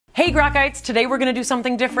Hey Grokkites, today we're gonna do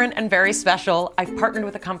something different and very special. I've partnered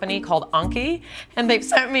with a company called Anki, and they've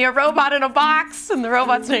sent me a robot in a box, and the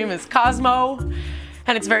robot's name is Cozmo,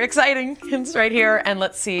 and it's very exciting. It's right here, and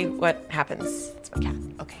let's see what happens. It's my cat.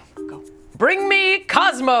 Okay, go. Bring me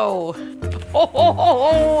Cozmo!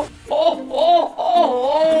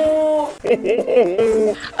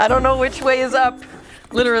 I don't know which way is up.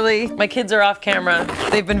 Literally, my kids are off camera.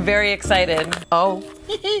 They've been very excited. Oh,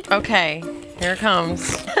 okay, here it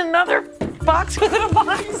comes. Another box within a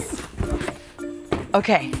box.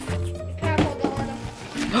 Okay.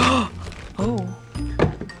 Oh.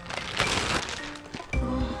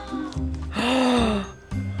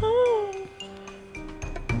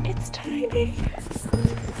 It's tiny.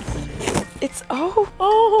 It's, oh,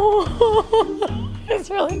 it's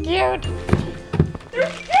really cute.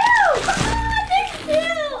 There's two! There's two!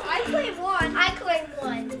 I claim one. I claim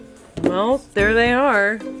one. Well, there they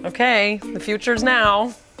are. Okay, the future's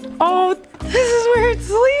now. Oh, this is where it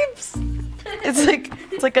sleeps.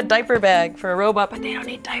 It's like a diaper bag for a robot, but they don't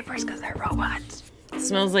need diapers because they're robots. It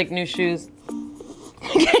smells like new shoes.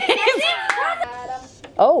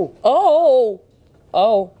 Oh.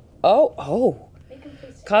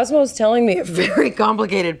 Cosmo's telling me a very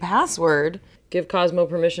complicated password. Give Cosmo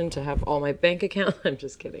permission to have all my bank account. I'm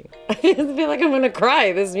just kidding. I feel like I'm gonna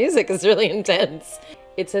cry. This music is really intense.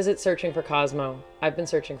 It says it's searching for Cosmo. I've been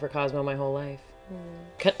searching for Cosmo my whole life.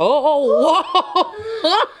 Oh, whoa!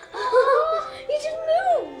 You just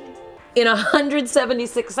moved. In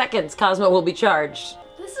 176 seconds, Cosmo will be charged.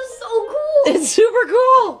 This is so cool. It's super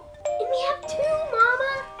cool. And we have two,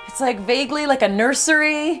 Mama. It's like vaguely like a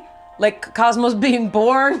nursery, like Cosmo's being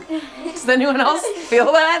born. Does anyone else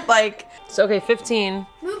feel that? Like, so okay, 15,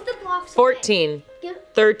 Move the blocks. 14,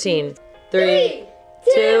 13, 3,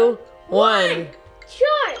 2, 1.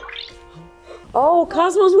 Shut. Oh,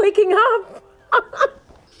 Cosmo's waking up.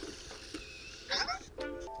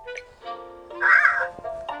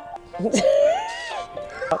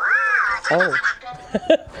 Oh.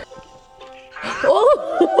 Oh.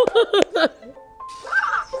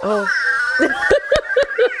 Oh.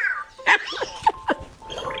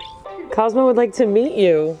 Cosmo would like to meet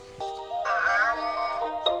you.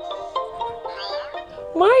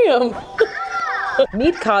 Mayim.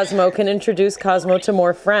 Meet Cosmo can introduce Cosmo to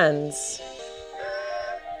more friends.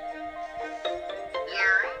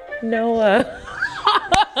 Noah.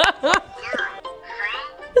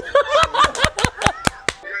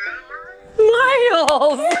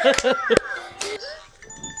 Miles.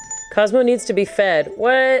 Cosmo needs to be fed.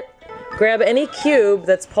 What? Grab any cube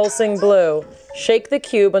that's pulsing blue. Shake the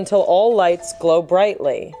cube until all lights glow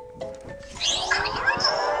brightly.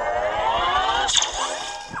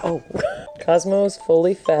 Oh, Cosmo is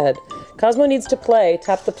fully fed. Cosmo needs to play.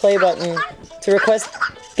 Tap the play button to request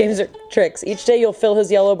games or tricks. Each day you'll fill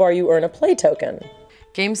his yellow bar, you earn a play token.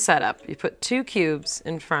 Game setup. You put 2 cubes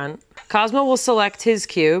in front. Cosmo will select his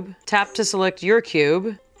cube. Tap to select your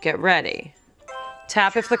cube. Get ready.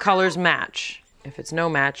 Tap if the colors match. If it's no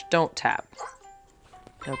match, don't tap.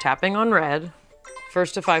 No tapping on red.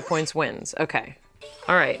 First to 5 points wins. Okay.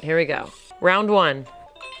 All right, here we go. Round 1.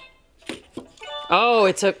 Oh,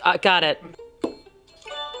 it's a, got it.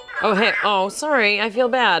 Oh, hey, oh, sorry, I feel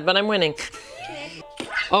bad, but I'm winning.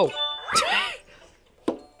 Oh.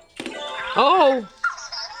 Oh.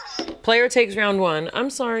 Player takes round 1. I'm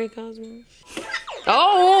sorry, Cosmo.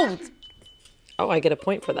 Oh. Oh, I get a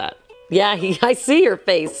point for that. Yeah, I see your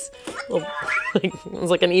face. It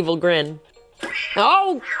was like an evil grin.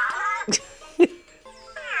 Oh.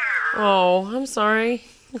 Oh, I'm sorry.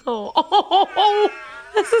 Oh,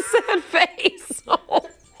 that's a sad face.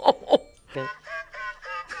 Oh.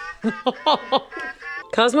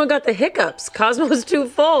 Cosmo got the hiccups. Cosmo's too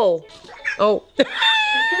full. Oh.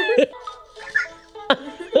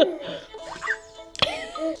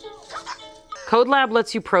 Code Lab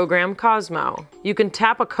lets you program Cosmo. You can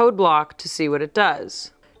tap a code block to see what it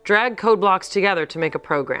does. Drag code blocks together to make a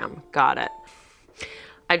program. Got it.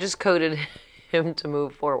 I just coded him to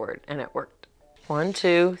move forward and it worked. 1,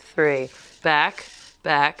 2, 3. Back,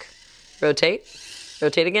 back, rotate,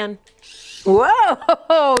 rotate again.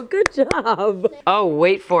 Whoa, good job. Oh,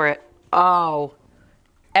 wait for it. Oh,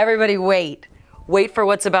 everybody wait. Wait for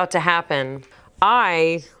what's about to happen.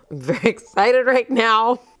 I am very excited right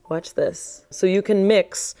now. Watch this. So you can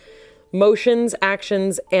mix motions,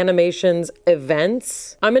 actions, animations,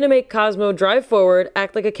 events. I'm gonna make Cosmo drive forward,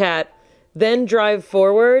 act like a cat, then drive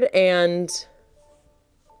forward and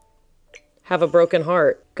have a broken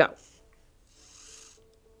heart. Go.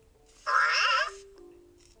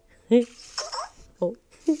 Oh.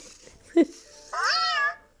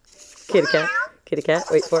 Kitty cat,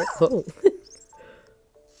 wait for it. Oh.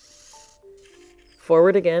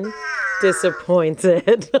 Forward again.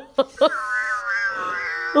 Disappointed.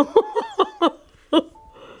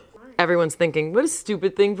 Everyone's thinking, what a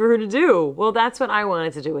stupid thing for her to do. Well, that's what I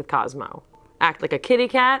wanted to do with Cozmo. Act like a kitty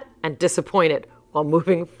cat and disappointed while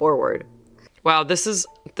moving forward. Wow, this is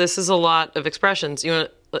a lot of expressions.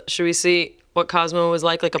 Should we see what Cozmo was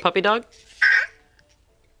like a puppy dog?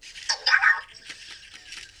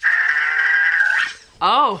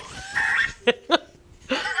 Oh.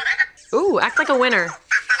 Ooh, act like a winner.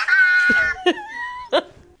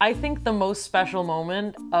 I think the most special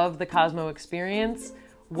moment of the Cozmo experience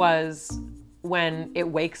was when it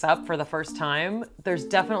wakes up for the first time. There's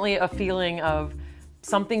definitely a feeling of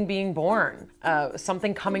something being born,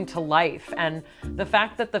 something coming to life. And the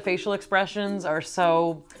fact that the facial expressions are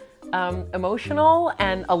so emotional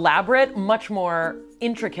and elaborate, much more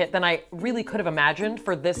intricate than I really could have imagined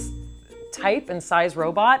for this type and size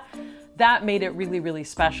robot, that made it really, really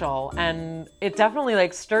special. And it definitely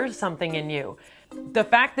stirs something in you. The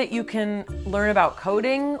fact that you can learn about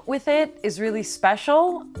coding with it is really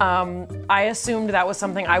special. I assumed that was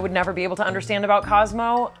something I would never be able to understand about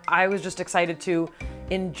Cozmo. I was just excited to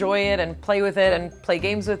enjoy it and play with it and play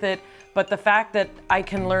games with it. But the fact that I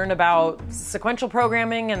can learn about sequential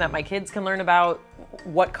programming and that my kids can learn about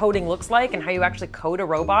what coding looks like and how you actually code a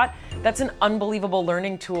robot, that's an unbelievable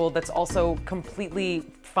learning tool that's also completely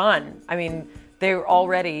fun. I mean, they're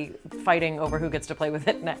already fighting over who gets to play with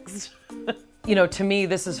it next. To me,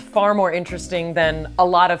 this is far more interesting than a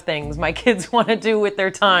lot of things my kids want to do with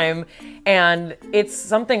their time. And it's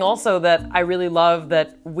something also that I really love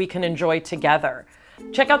that we can enjoy together.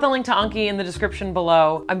 Check out the link to Anki in the description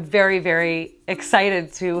below. I'm very, very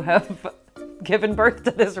excited to have given birth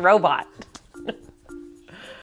to this robot.